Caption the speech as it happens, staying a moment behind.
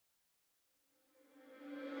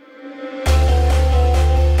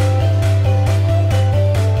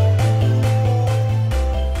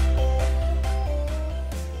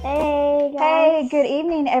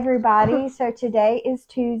everybody. So today is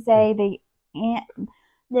Tuesday,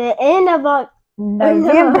 The end of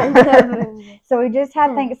November. So we just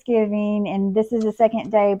had Thanksgiving, and this is the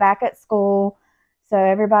second day back at school. So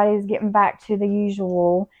everybody's getting back to the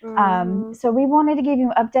usual. So we wanted to give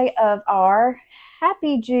you an update of our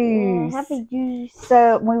Happy Juice. Yeah, Happy Juice.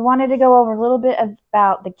 So we wanted to go over a little bit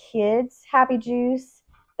about the kids' Happy Juice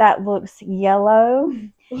that looks yellow.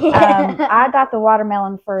 I got the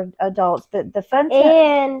watermelon for adults, but the fun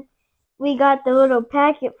and we got the little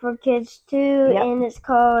packet for kids too, and it's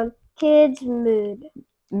called Kids Mood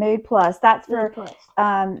Plus. That's Mood Plus.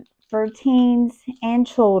 For teens and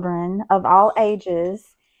children of all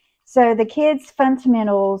ages. So the kids'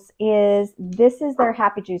 fundamentals this is their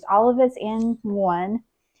Happy Juice. All of it's in one.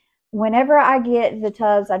 Whenever I get the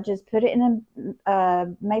tubs, I just put it in a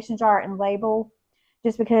mason jar and label,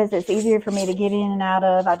 just because it's easier for me to get in and out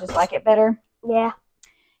of. I just like it better. Yeah.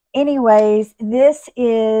 Anyways, this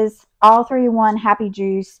is all 3-in-1 Happy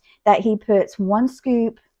Juice that he puts 1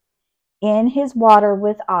 scoop in his water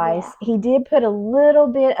with ice. Yeah. He did put a little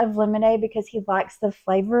bit of lemonade because he likes the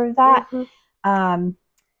flavor of that.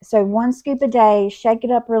 So 1 scoop a day, shake it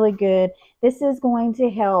up really good. This is going to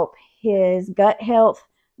help his gut health,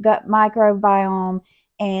 gut microbiome,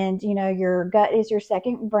 and you know, your gut is your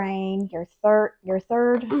second brain, your third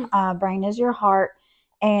brain is your heart.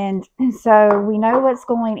 And so we know what's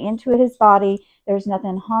going into his body. There's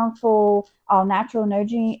nothing harmful, all natural, no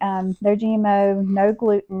GMO, no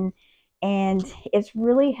gluten, and it's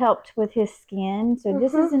really helped with his skin. So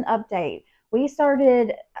this is an update. We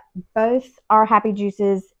started both our Happy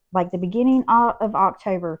Juices like the beginning of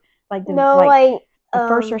October, like the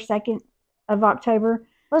first or second of October.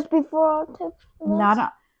 Was before October?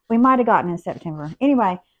 We might have gotten in September.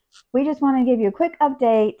 Anyway, we just want to give you a quick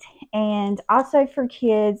update, and also for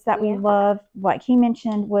kids that we love, like he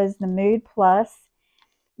mentioned, was the Mood Plus.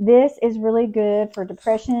 This is really good for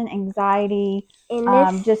depression, anxiety,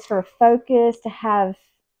 just for focus, to have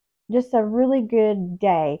just a really good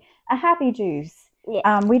day. A Happy Juice.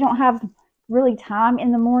 Yeah. We don't have really time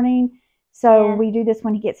in the morning, so we do this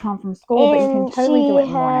when he gets home from school, but you can totally do it in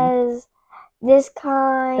the morning. This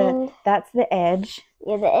kind. That's the Edge.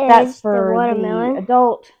 Yeah, the Edge. That's for the watermelon. The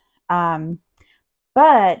adult.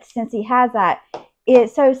 But since he has that,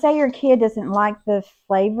 so say your kid doesn't like the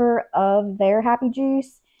flavor of their Happy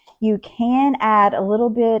Juice, you can add a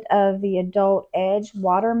little bit of the adult Edge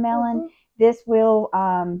watermelon. This will,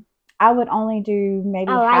 I would only do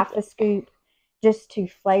maybe half a scoop just to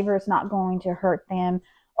flavor. It's not going to hurt them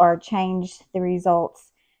or change the results.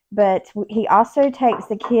 But he also takes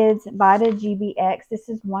the kids' Vita GBX. This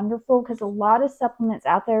is wonderful because a lot of supplements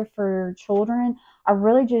out there for children are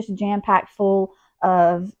really just jam-packed full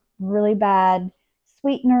of really bad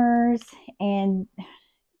sweeteners, and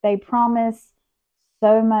they promise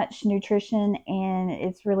so much nutrition, and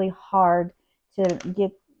it's really hard to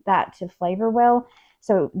get that to flavor well.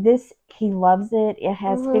 So this, he loves it. It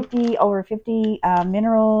has over 50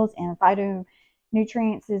 minerals and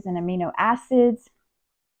phytonutrients and amino acids.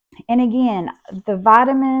 And again, the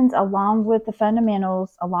vitamins, along with the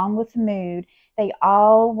fundamentals, along with the mood, they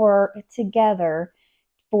all work together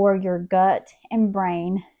for your gut and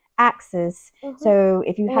brain axis. So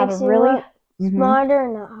if you have a really smarter,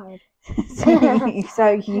 not hard. So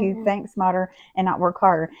you think smarter and not work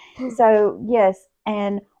harder. So yes,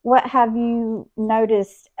 and what have you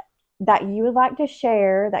noticed that you would like to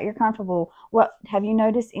share that you're comfortable? What have you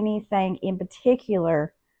noticed, anything in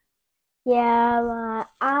particular? Yeah, my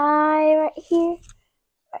eye right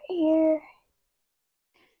here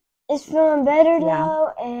is feeling better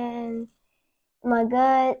now, and my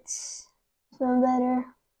gut's feeling better.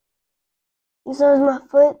 And so is my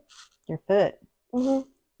foot. Your foot?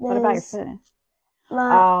 What about your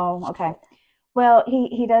foot? Okay. Well,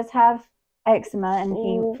 he does have eczema, and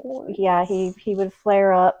he would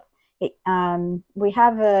flare up. We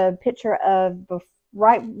have a picture of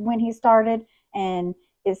right when he started, and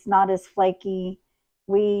it's not as flaky.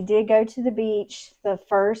 We did go to the beach the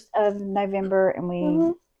 1st of November, and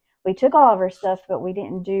we took all of our stuff, but we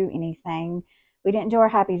didn't do anything. We didn't do our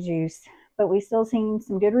Happy Juice, but we still seen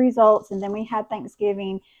some good results. And then we had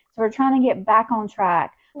Thanksgiving, so we're trying to get back on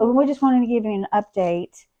track. But we just wanted to give you an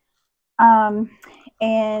update.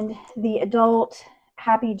 And the adult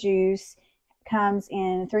Happy Juice comes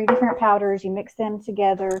in 3 different powders. You mix them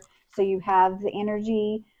together, so you have the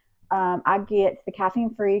energy. I get the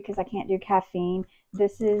caffeine free because I can't do caffeine.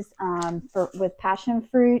 This is with passion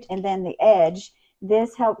fruit, and then the Edge.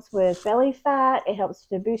 This helps with belly fat. It helps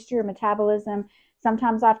to boost your metabolism.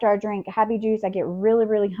 Sometimes after I drink Happy Juice, I get really,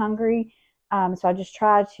 really hungry. So I just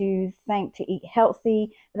try to eat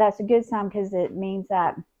healthy. But that's a good sign because it means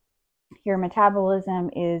that your metabolism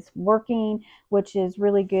is working, which is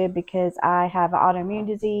really good because I have autoimmune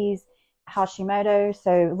disease, Hashimoto.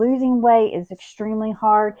 So losing weight is extremely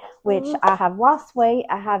hard, which I have lost weight.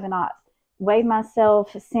 I have not weighed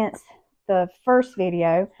myself since the first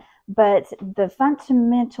video, but the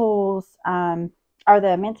fundamentals are the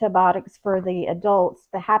antibiotics for the adults,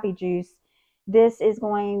 the happy juice. This is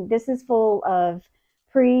full of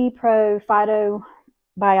pro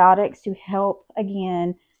phytobiotics to help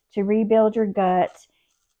again to rebuild your gut.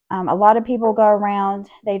 A lot of people go around,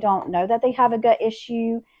 they don't know that they have a gut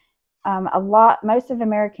issue. Most of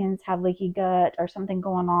Americans have leaky gut or something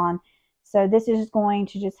going on. So this is going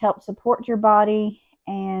to just help support your body,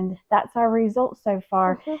 and that's our results so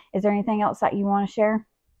far. Is there anything else that you want to share?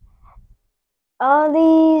 All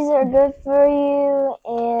these are good for you,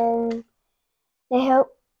 and they help.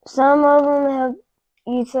 Some of them help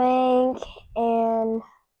you think, and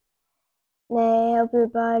they help your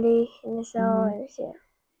body and the cells. Yeah.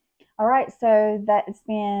 All right, so that's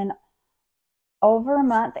been over a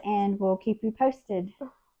month, and we'll keep you posted. Bye.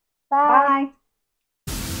 Bye.